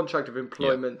contract of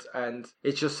employment, and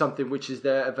it's just something which is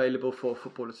there available for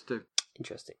footballers to do.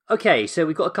 Interesting. Okay, so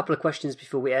we've got a couple of questions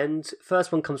before we end.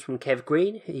 First one comes from Kev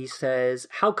Green. He says,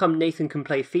 how come Nathan can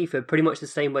play FIFA pretty much the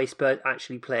same way Spurs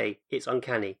actually play? It's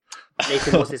uncanny.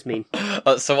 Nathan, what's this mean?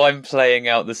 So I'm playing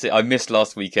out I missed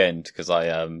last weekend because I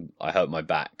hurt my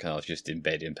back and I was just in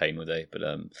bed in pain all day. But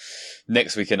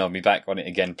next weekend I'll be back on it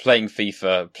again, playing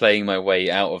FIFA, playing my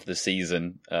way out of the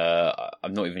season.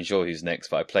 I'm not even sure who's next,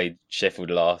 but I played Sheffield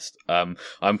last.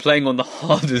 I'm playing on the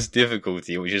hardest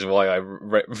difficulty, which is why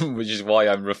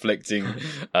I'm reflecting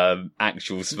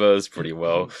actual Spurs pretty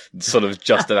well. Sort of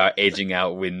just about edging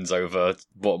out wins over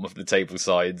bottom of the table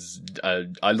sides.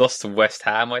 I lost to West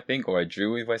Ham, I think, or I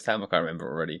drew with West Ham. I can't remember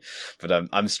already. But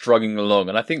I'm struggling along,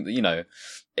 and I think that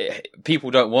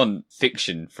people don't want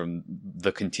fiction from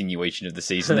the continuation of the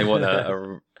season. They want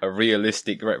a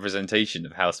realistic representation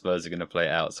of how Spurs are going to play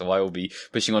it out. So I will be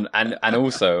pushing on, and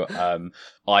also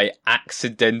I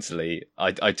accidentally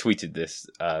I tweeted this,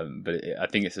 but I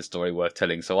think it's a story worth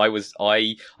telling. So I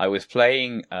was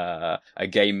playing a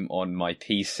game on my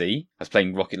PC. I was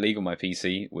playing Rocket League on my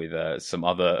PC with some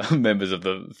other members of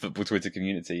the football Twitter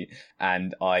community,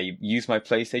 and I used my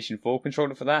PlayStation 4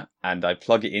 controller for that, and I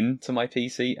plug it into my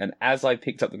PC, and as I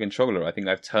picked up the controller, I think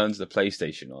I've turned the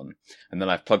PlayStation on, and then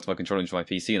I've plugged my controller into my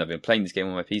PC, and I've been playing this game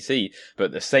on my PC, but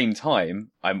at the same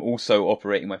time, I'm also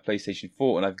operating my PlayStation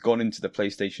 4, and I've gone into the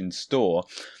PlayStation Store,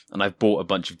 and I've bought a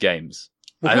bunch of games.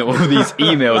 And all of these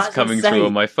emails coming through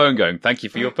on my phone going, thank you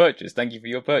for your purchase, thank you for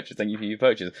your purchase, thank you for your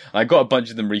purchase. And I got a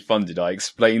bunch of them refunded. I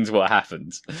explained what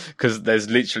happened. Because there's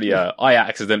literally I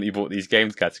accidentally bought these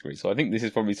games category. So I think this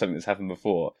is probably something that's happened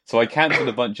before. So I cancelled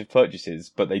a bunch of purchases,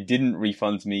 but they didn't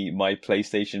refund me my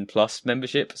PlayStation Plus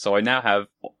membership. So I now have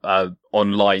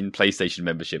online PlayStation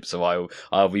membership. So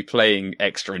I'll be playing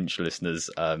Extra Inch, listeners,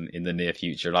 in the near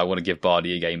future. And I want to give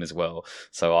Bardi a game as well.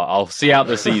 So I'll see out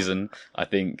the season, I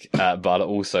think, but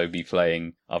I'll also be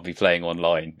playing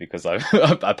online because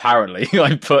apparently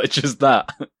I purchased that.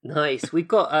 Nice. We've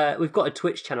got a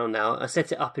Twitch channel now. I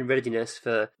set it up in readiness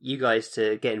for you guys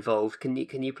to get involved. Can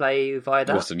you play via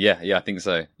that? Awesome. Yeah, I think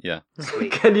so. Yeah.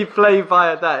 Sweet. Can you play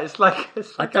via that? It's like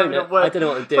I don't know what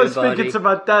I'm doing. I'm speaking to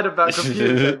my dad about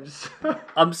computer games.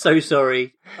 I'm so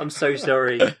sorry.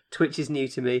 Twitch is new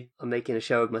to me. I'm making a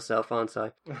show of myself, aren't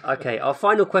I? Okay, our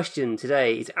final question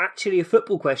today is actually a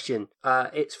football question.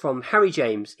 It's from Harry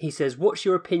James. He says, what's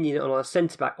your opinion on our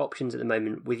centre-back options at the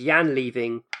moment? With Jan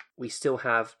leaving, we still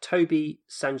have Toby,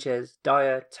 Sanchez,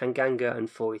 Dyer, Tanganga and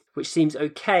Foyth, which seems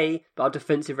okay, but our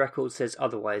defensive record says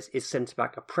otherwise. Is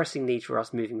centre-back a pressing need for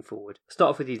us moving forward? Start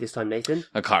off with you this time, Nathan.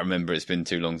 I can't remember. It's been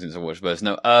too long since I watched Spurs.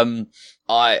 No,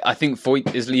 I think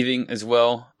Foyth is leaving as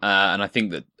well, and I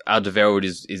think that Alderweireld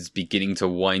is beginning to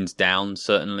wind down,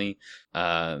 certainly.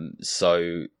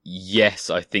 So,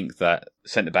 yes, I think that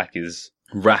centre-back is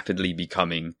rapidly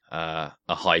becoming a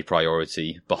high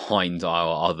priority behind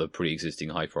our other pre-existing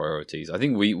high priorities. I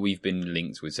think we've been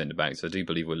linked with centre backs. I do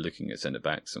believe we're looking at centre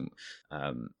backs, and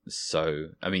so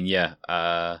I mean, yeah.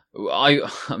 I like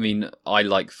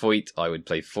Foyth. I would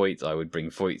play Foyth. I would bring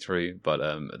Foyth through, but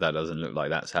that doesn't look like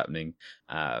that's happening.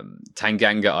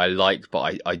 Tanganga I like,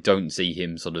 but I don't see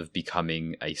him sort of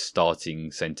becoming a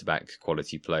starting centre back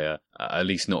quality player, at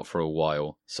least not for a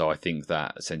while. So I think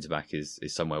that centre back is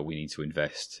somewhere we need to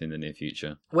invest in the near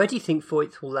future. Where do you think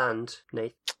Foyth will land,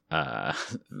 Nate? The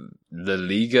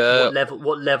Liga.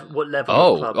 What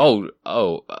level?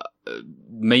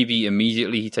 Maybe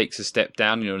immediately he takes a step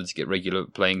down in order to get regular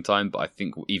playing time, but I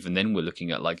think even then we're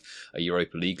looking at like a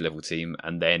Europa League level team,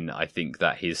 and then I think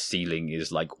that his ceiling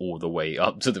is like all the way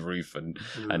up to the roof, and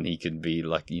he can be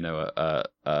like, you know,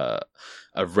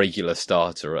 a regular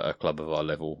starter at a club of our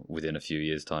level within a few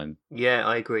years' time. Yeah,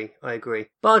 I agree.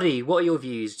 Bardi, what are your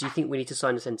views? Do you think we need to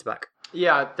sign a centre back?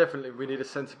 Yeah, definitely. We need a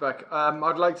centre back.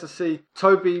 I'd like to see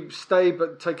Toby stay,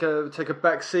 but take a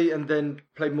back seat and then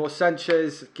play more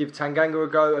Sanchez. Give Tanganga a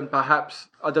go, and perhaps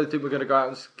I don't think we're going to go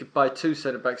out and buy two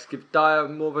centre backs. Give Dyer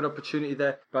more of an opportunity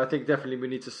there, but I think definitely we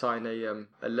need to sign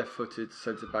a left-footed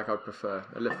centre back. I'd prefer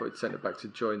a left-footed centre back to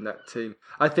join that team.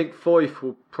 I think Foyth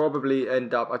will probably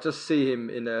end up. I just see him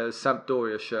in a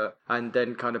Sampdoria shirt and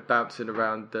then kind of bouncing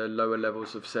around the lower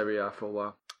levels of Serie A for a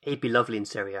while. He'd be lovely in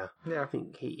Serie A. Yeah. I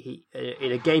think he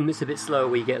in a game that's a bit slower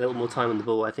where you get a little more time on the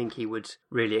ball, I think he would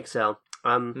really excel.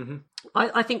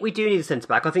 I think we do need a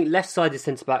centre-back. I think left-sided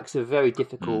centre-backs are very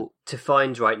difficult to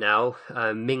find right now.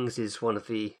 Mings is one of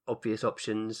the obvious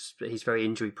options, but he's very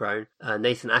injury-prone.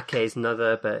 Nathan Ake is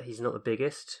another, but he's not the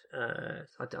biggest.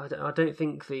 I don't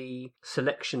think the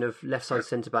selection of left-sided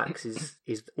centre-backs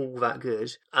is all that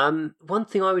good. One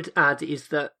thing I would add is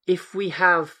that if we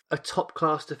have a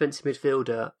top-class defensive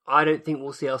midfielder, I don't think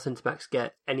we'll see our centre-backs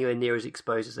get anywhere near as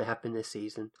exposed as they have been this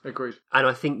season. Agreed. And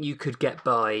I think you could get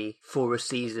by for a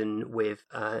season with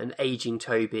an ageing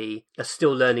Toby, a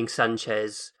still learning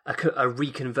Sanchez, a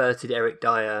reconverted Eric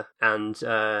Dyer, and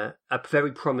a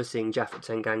very promising Japhet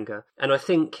Tanganga. And I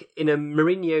think in a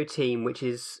Mourinho team which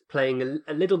is playing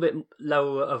a little bit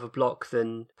lower of a block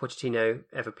than Pochettino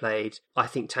ever played, I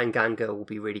think Tanganga will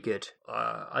be really good.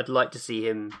 I'd like to see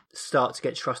him start to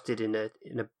get trusted in a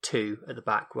 2 at the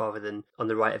back rather than on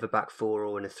the right of a back 4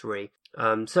 or in a 3.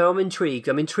 So I'm intrigued.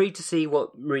 I'm intrigued to see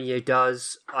what Mourinho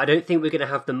does. I don't think we're going to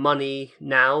have the money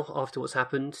now after what's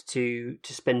happened to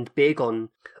spend big on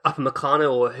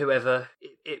Upamecano or whoever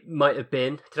it might have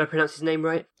been. Did I pronounce his name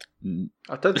right?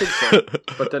 I don't think so.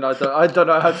 But then I don't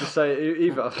know how to say it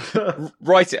either.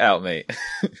 Write it out, mate.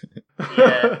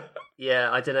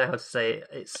 Yeah, I don't know how to say it.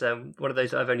 It's one of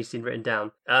those that I've only seen written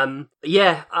down.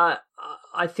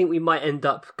 I think we might end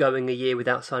up going a year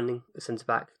without signing a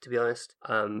centre-back, to be honest.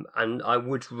 And I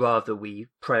would rather we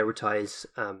prioritise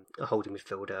a holding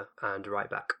midfielder and a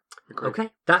right-back. Agreed. Okay,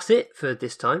 that's it for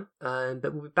this time,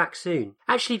 but we'll be back soon.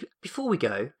 Actually, before we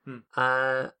go,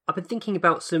 I've been thinking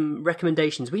about some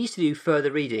recommendations. We used to do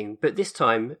further reading, but this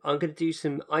time I'm going to do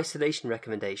some isolation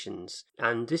recommendations.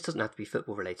 And this doesn't have to be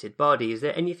football related. Bardi, is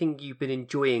there anything you've been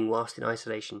enjoying whilst in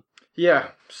isolation? Yeah,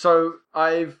 so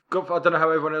I don't know how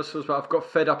everyone else feels, but I've got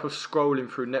fed up of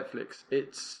scrolling through Netflix.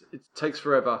 It takes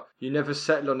forever. You never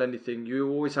settle on anything. You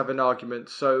always have an argument.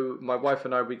 So my wife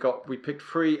and I, we picked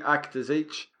 3 actors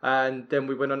each, and then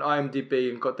we went on IMDb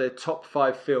and got their top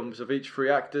 5 films of each 3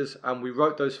 actors, and we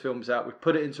wrote those films out. We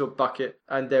put it into a bucket,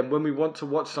 and then when we want to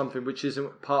watch something which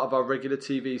isn't part of our regular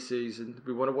TV season,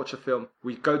 we want to watch a film,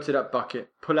 we go to that bucket,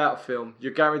 pull out a film.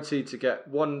 You're guaranteed to get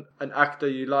an actor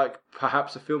you like,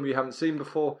 perhaps a film you haven't seen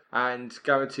before, and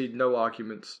guaranteed no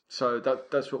arguments. So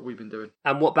that's what we've been doing.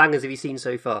 And what bangers have you seen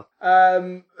so far?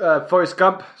 Forrest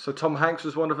Gump. So Tom Hanks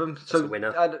was one of them. That's a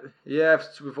winner.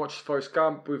 So we've watched Forrest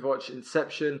Gump. We've watched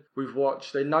Inception. We've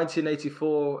watched a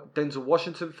 1984 Denzel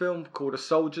Washington film called A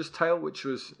Soldier's Tale, which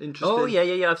was interesting. Oh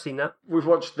yeah, I've seen that. We've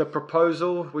watched The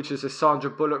Proposal, which is a Sandra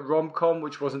Bullock rom-com,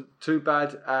 which wasn't too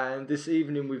bad. And this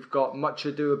evening we've got Much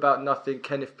Ado About Nothing,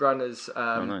 Kenneth Branagh's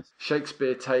nice.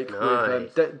 Shakespeare take.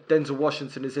 Nice. With Denzel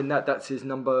Washington is in that. That's his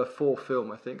number 4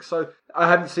 film, I think. So I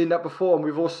hadn't seen that before, and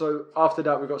we've also, after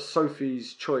that, we've got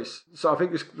Sophie's Choice. So I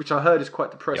think which I heard is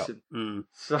quite depressing. Yep.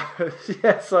 So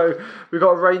so we've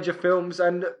got a range of films,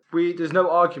 and there's no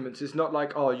arguments. It's not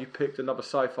like, oh, you picked another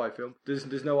sci-fi film.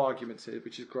 There's no arguments here,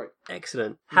 which is great.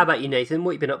 Excellent. How about you, Nathan?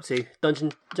 What have you been up to?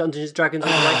 Dungeons and Dragons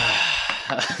all the way?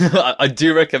 I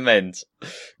do recommend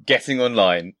getting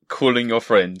online, calling your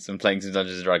friends, and playing some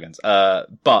Dungeons and Dragons.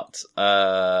 But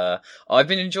I've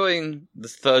been enjoying the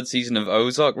 3rd season of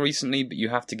Ozark recently, but you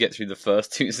have to get through the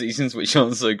first 2 seasons, which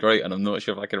aren't so great, and I'm not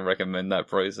sure if I can recommend that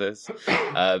process.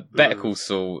 Better Call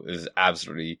Saul is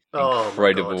absolutely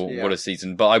incredible. God, yeah. What a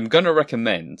season. But I'm going to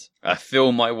recommend a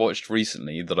film I watched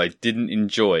recently that I didn't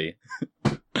enjoy.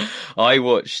 I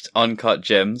watched Uncut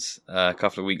Gems a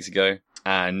couple of weeks ago.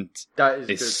 And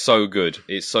it's so good.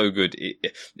 It's so good.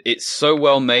 It's so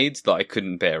well made that I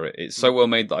couldn't bear it. It's so well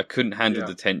made that I couldn't handle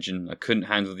the tension. I couldn't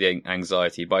handle the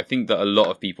anxiety. But I think that a lot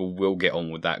of people will get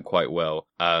on with that quite well.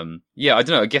 I don't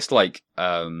know. I guess like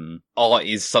art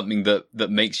is something that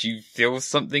makes you feel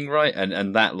something, right?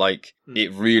 And that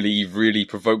it really, really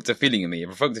provoked a feeling in me. It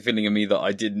provoked a feeling in me that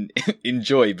I didn't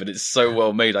enjoy, but it's so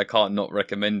well made I can't not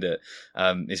recommend it.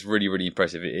 It's really, really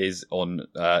impressive. It is on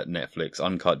Netflix,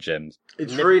 Uncut Gems.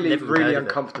 It's Never really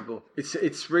uncomfortable.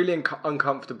 It's really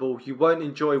uncomfortable. You won't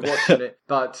enjoy watching it,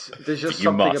 but there's just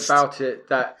something about it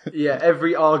that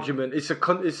every argument it's a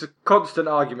constant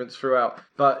arguments throughout.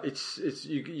 But it's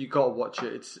you got to watch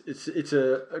it.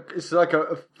 It's like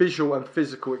a visual and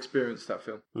physical experience, that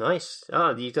film. Nice.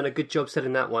 You've done a good job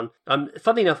selling that one.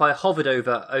 Funnily enough, I hovered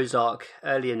over Ozark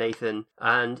earlier, Nathan,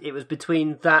 and it was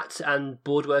between that and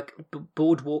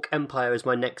Boardwalk Empire as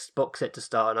my next box set to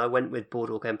start, and I went with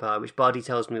Boardwalk Empire, which Bardi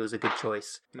tells me was a good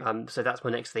choice. So that's my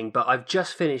next thing. But I've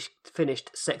just finished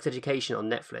Sex Education on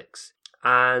Netflix.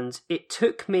 And it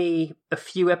took me a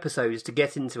few episodes to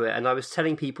get into it, and I was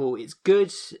telling people it's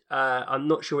good, I'm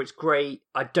not sure it's great,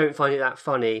 I don't find it that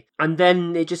funny, and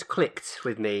then it just clicked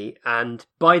with me, and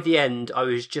by the end I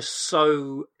was just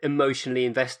so emotionally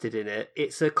invested in it.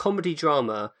 It's a comedy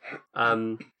drama,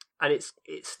 and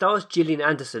it stars Gillian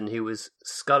Anderson, who was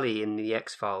Scully in The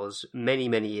X-Files many,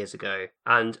 many years ago.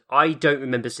 And I don't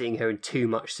remember seeing her in too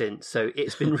much since, so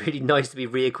it's been really nice to be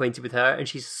reacquainted with her, and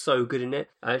she's so good in it.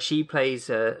 She plays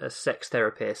a sex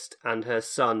therapist, and her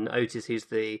son, Otis, who's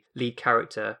the lead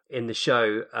character in the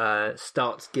show,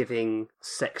 starts giving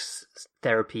starts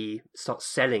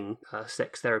selling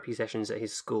sex therapy sessions at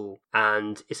his school.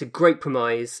 And it's a great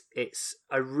premise. It's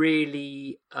a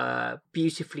really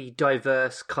beautifully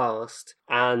diverse cast,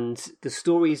 and the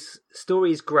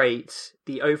story's great.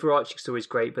 The overarching story is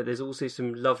great, but there's also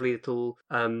some lovely little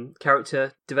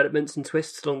character developments and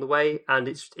twists along the way, and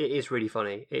it is really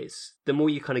funny. It's the more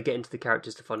you kind of get into the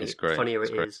characters, the funnier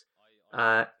it is.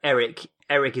 Eric,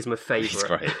 Eric is my favourite. He's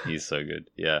great. He's so good.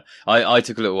 Yeah. I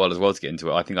took a little while as well to get into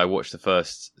it. I think I watched the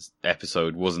first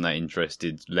episode, wasn't that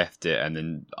interested, left it, and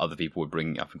then other people were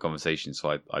bringing it up in conversation,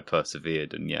 so I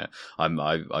persevered, and yeah, I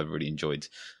really enjoyed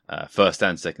first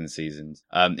and second seasons.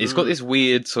 It's got this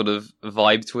weird sort of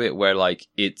vibe to it where like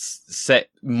it's set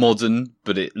modern,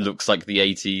 but it looks like the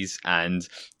 80s, and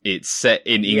it's set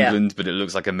in England, but it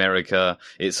looks like America.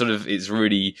 It's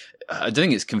really, I don't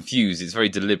think it's confused. It's very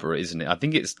deliberate, isn't it? I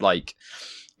think it's like,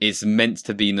 it's meant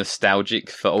to be nostalgic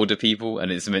for older people,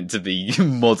 and it's meant to be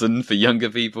modern for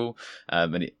younger people.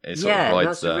 And it sort of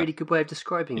rides that's a really good way of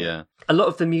describing it. Yeah. A lot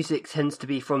of the music tends to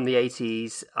be from the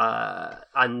 80s,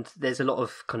 and there's a lot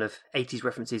of kind of 80s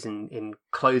references in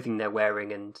clothing they're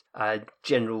wearing and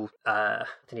general, I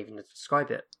don't even know how to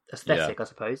describe it, aesthetic, I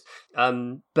suppose.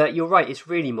 But you're right, it's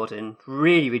really modern,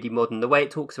 really, really modern. The way it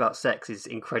talks about sex is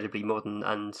incredibly modern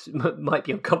and might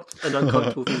be an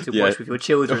uncomfortable thing to watch with your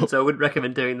children, so I wouldn't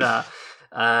recommend doing that.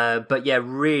 But yeah,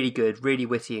 really good, really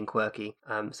witty and quirky.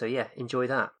 So yeah, enjoy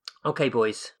that. Okay,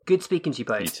 boys. Good speaking to you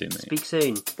both. You too, mate. Speak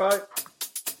soon. Bye.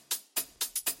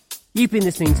 You've been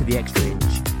listening to The Extra Inch.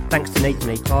 Thanks to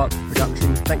Nathan A. Clark for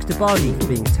production. Thanks to Bardi for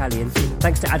being Italian.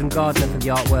 Thanks to Adam Gardner for the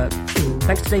artwork.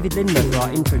 Thanks to David Lindmer for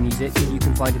our intro music. You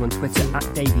can find him on Twitter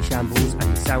 @DavyShambles and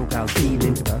his SoundCloud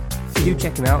 @DLindmer. Do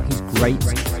check him out, he's great.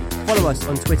 Follow us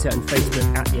on Twitter and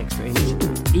Facebook @The Extra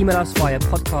Inch. Email us via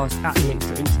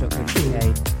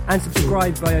podcast@theextrainch.co.uk and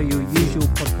subscribe via your usual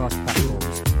podcast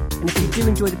platforms. And if you do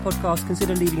enjoy the podcast,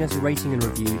 consider leaving us a rating and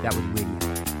review. That would really help.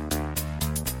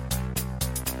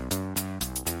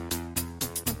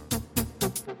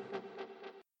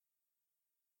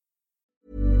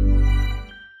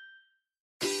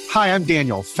 Hi, I'm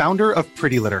Daniel, founder of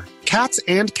Pretty Litter. Cats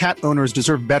and cat owners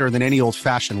deserve better than any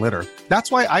old-fashioned litter.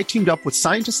 That's why I teamed up with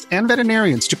scientists and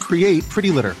veterinarians to create Pretty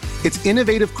Litter. Its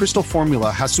innovative crystal formula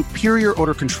has superior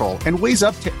odor control and weighs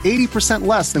up to 80%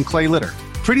 less than clay litter.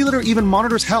 Pretty Litter even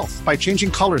monitors health by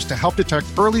changing colors to help detect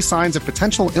early signs of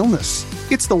potential illness.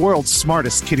 It's the world's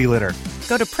smartest kitty litter.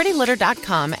 Go to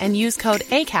prettylitter.com and use code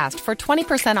ACAST for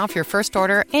 20% off your first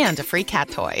order and a free cat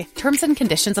toy. Terms and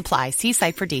conditions apply. See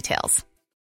site for details.